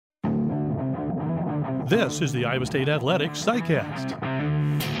This is the Iowa State Athletics SciCast.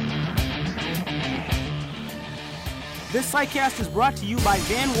 This SciCast is brought to you by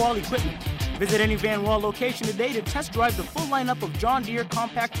Van Wall Equipment. Visit any Van Wall location today to test drive the full lineup of John Deere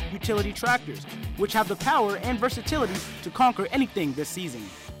compact utility tractors, which have the power and versatility to conquer anything this season.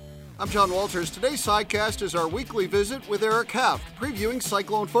 I'm John Walters. Today's SciCast is our weekly visit with Eric Heft, previewing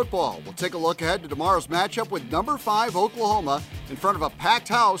Cyclone football. We'll take a look ahead to tomorrow's matchup with number 5 Oklahoma in front of a packed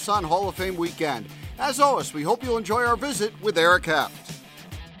house on Hall of Fame weekend. As always, we hope you'll enjoy our visit with Eric Heft.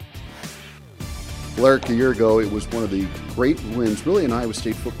 Well, Eric, a year ago, it was one of the great wins, really, in Iowa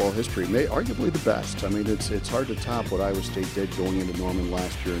State football history, arguably the best. I mean, it's hard to top what Iowa State did going into Norman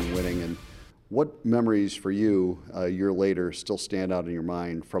last year and winning. And what memories for you a year later still stand out in your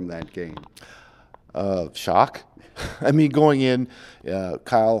mind from that game? Shock. I mean, going in,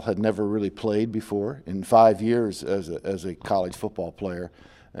 Kyle had never really played before in 5 years as a college football player.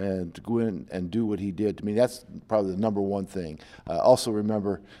 And to go in and do what he did, to me, that's probably the number one thing. Also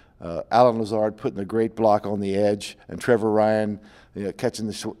remember Alan Lazard putting a great block on the edge, and Trevor Ryan catching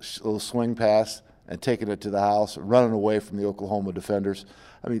the little swing pass and taking it to the house, running away from the Oklahoma defenders.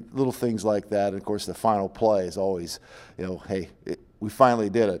 I mean, little things like that. And, of course, the final play is always, hey, we finally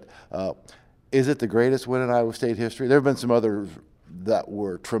did it. Is it the greatest win in Iowa State history? There have been some others that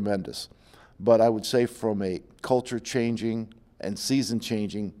were tremendous. But I would say from a culture-changing and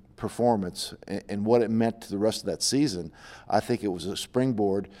season-changing performance and what it meant to the rest of that season, I think it was a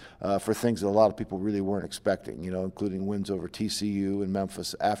springboard for things that a lot of people really weren't expecting, including wins over TCU and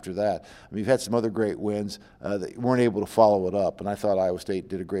Memphis after that. I mean, you've had some other great wins that weren't able to follow it up, and I thought Iowa State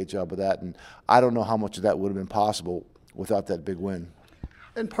did a great job of that, and I don't know how much of that would have been possible without that big win.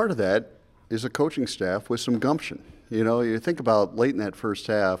 And part of that is a coaching staff with some gumption. You think about late in that first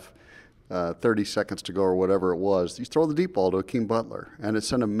half, 30 seconds to go or whatever it was, you throw the deep ball to Akeem Butler, and it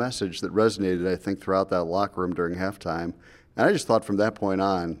sent a message that resonated, I think, throughout that locker room during halftime. And I just thought from that point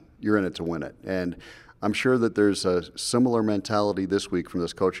on, you're in it to win it. And I'm sure that there's a similar mentality this week from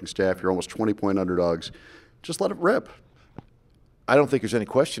this coaching staff. You're almost 20-point underdogs. Just let it rip. I don't think there's any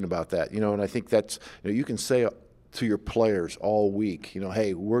question about that, and I think that's, you can say to your players all week,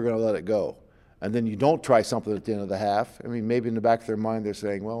 hey, we're going to let it go. And then you don't try something at the end of the half. I mean, maybe in the back of their mind they're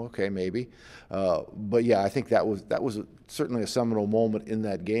saying, well, okay, maybe. But, yeah, I think that was certainly a seminal moment in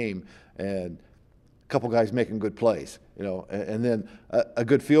that game, and a couple guys making good plays, and then a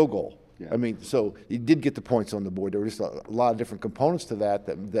good field goal. Yeah. I mean, so you did get the points on the board. There were just a lot of different components to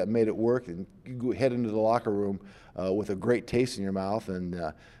that made it work. And you head into the locker room with a great taste in your mouth,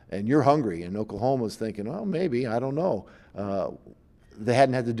 and you're hungry. And Oklahoma's thinking, well, maybe, I don't know. They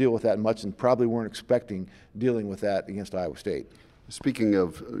hadn't had to deal with that much and probably weren't expecting dealing with that against Iowa State. Speaking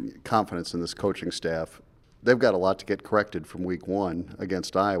of confidence in this coaching staff, they've got a lot to get corrected from week 1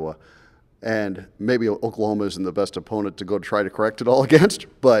 against Iowa. And maybe Oklahoma isn't the best opponent to go try to correct it all against,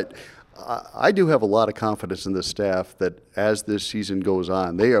 but I do have a lot of confidence in this staff that as this season goes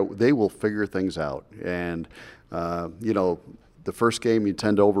on, they will figure things out. And, the first game you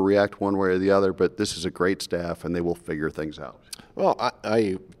tend to overreact one way or the other, but this is a great staff and they will figure things out. Well,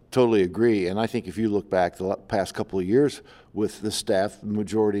 I totally agree, and I think if you look back the past couple of years with the staff, the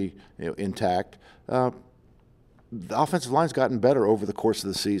majority intact, the offensive line's gotten better over the course of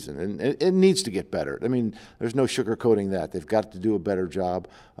the season, and it needs to get better. I mean, there's no sugarcoating that. They've got to do a better job,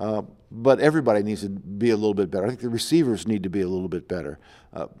 but everybody needs to be a little bit better. I think the receivers need to be a little bit better.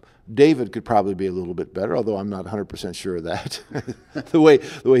 David could probably be a little bit better, although I'm not 100% sure of that, the way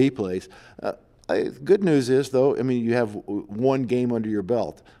he plays. Good news is, though, I mean, you have one game under your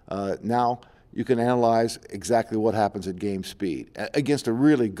belt. Now you can analyze exactly what happens at game speed against a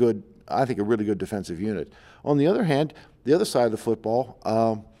really good defensive unit. On the other hand, the other side of the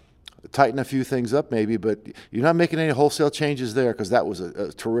football, tighten a few things up maybe, but you're not making any wholesale changes there because that was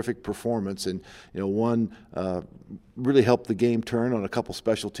a terrific performance. And, one really helped the game turn on a couple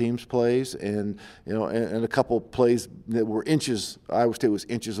special teams plays and a couple plays that were inches. Iowa State was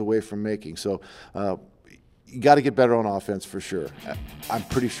inches away from making. So you got to get better on offense for sure. I'm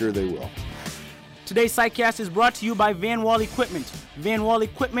pretty sure they will. Today's SciCast is brought to you by Van Wall Equipment. Van Wall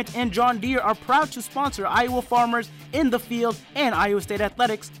Equipment and John Deere are proud to sponsor Iowa farmers in the field and Iowa State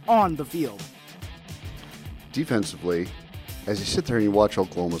athletics on the field. Defensively, as you sit there and you watch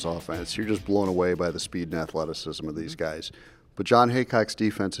Oklahoma's offense, you're just blown away by the speed and athleticism of these guys. But John Haycock's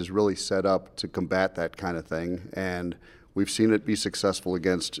defense is really set up to combat that kind of thing, and we've seen it be successful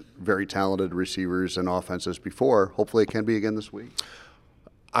against very talented receivers and offenses before. Hopefully it can be again this week.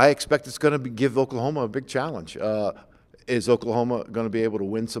 I expect it's going to give Oklahoma a big challenge. Is Oklahoma going to be able to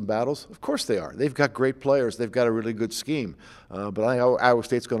win some battles? Of course they are. They've got great players. They've got a really good scheme. But I think Iowa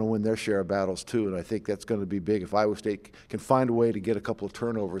State's going to win their share of battles too, and I think that's going to be big if Iowa State can find a way to get a couple of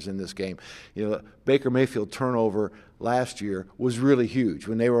turnovers in this game. You know, Baker Mayfield turnover last year was really huge.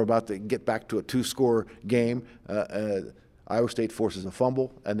 When they were about to get back to a 2-score game, Iowa State forces a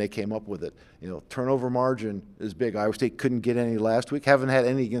fumble, and they came up with it. You know, turnover margin is big. Iowa State couldn't get any last week, haven't had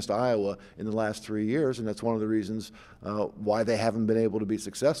any against Iowa in the last 3 years, and that's one of the reasons why they haven't been able to be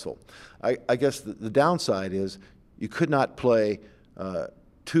successful. I guess the downside is you could not play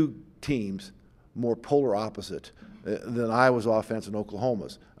two teams more polar opposite than Iowa's offense and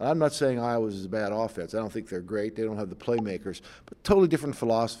Oklahoma's. And I'm not saying Iowa's is a bad offense. I don't think they're great. They don't have the playmakers, but totally different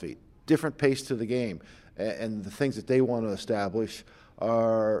philosophy, different pace to the game. And the things that they want to establish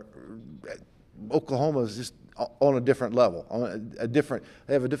are Oklahoma is just on a different level,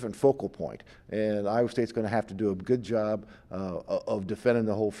 they have a different focal point. And Iowa State's going to have to do a good job of defending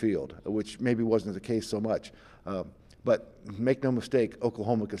the whole field, which maybe wasn't the case so much. But make no mistake,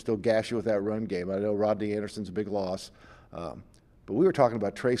 Oklahoma can still gash you with that run game. I know Rodney Anderson's a big loss. But we were talking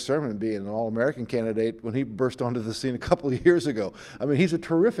about Trey Sermon being an All-American candidate when he burst onto the scene a couple of years ago. I mean, he's a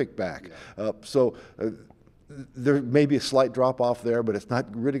terrific back. There may be a slight drop-off there, but it's not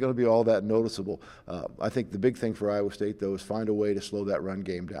really going to be all that noticeable. I think the big thing for Iowa State, though, is find a way to slow that run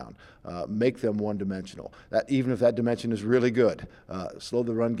game down, make them one-dimensional. Even if that dimension is really good, slow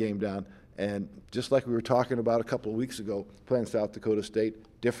the run game down. And just like we were talking about a couple of weeks ago, playing South Dakota State,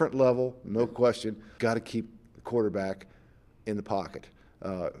 different level, no question, got to keep the quarterback in the pocket.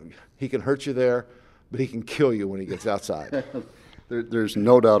 He can hurt you there, but he can kill you when he gets outside. There's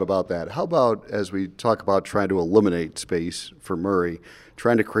no doubt about that. How about, as we talk about trying to eliminate space for Murray,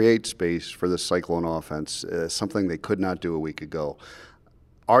 trying to create space for the Cyclone offense, something they could not do a week ago?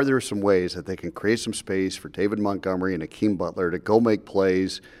 Are there some ways that they can create some space for David Montgomery and Akeem Butler to go make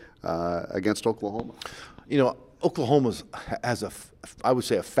plays against Oklahoma? You know, Oklahoma has I would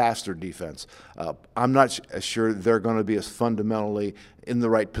say, a faster defense. I'm not sure they're going to be as fundamentally in the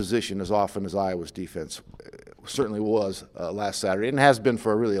right position as often as Iowa's defense certainly was last Saturday, and has been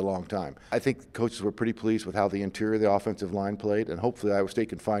for really a long time. I think coaches were pretty pleased with how the interior of the offensive line played, and hopefully Iowa State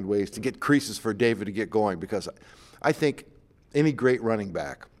can find ways to get creases for David to get going, because I think any great running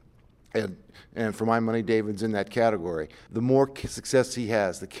back, and for my money, David's in that category. The more success he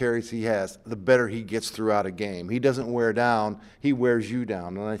has, the carries he has, the better he gets throughout a game. He doesn't wear down, he wears you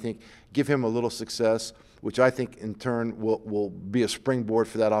down. And I think give him a little success, which I think in turn will be a springboard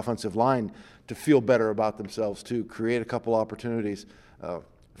for that offensive line to feel better about themselves too, create a couple opportunities,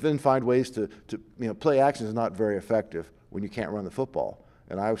 then find ways to play action is not very effective when you can't run the football.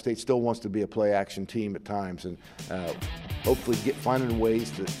 And Iowa State still wants to be a play-action team at times, and hopefully finding ways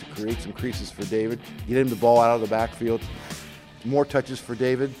to create some creases for David, get him the ball out of the backfield, more touches for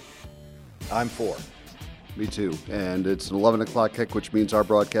David. I'm for. Me too. And it's an 11 o'clock kick, which means our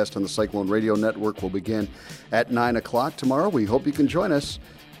broadcast on the Cyclone Radio Network will begin at 9 o'clock tomorrow. We hope you can join us,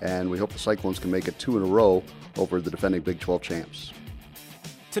 and we hope the Cyclones can make it 2 in a row over the defending Big 12 champs.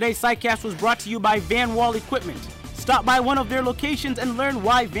 Today's Sidecast was brought to you by Van Wall Equipment. Stop by one of their locations and learn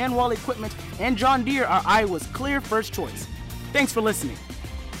why Van Wall Equipment and John Deere are Iowa's clear first choice. Thanks for listening.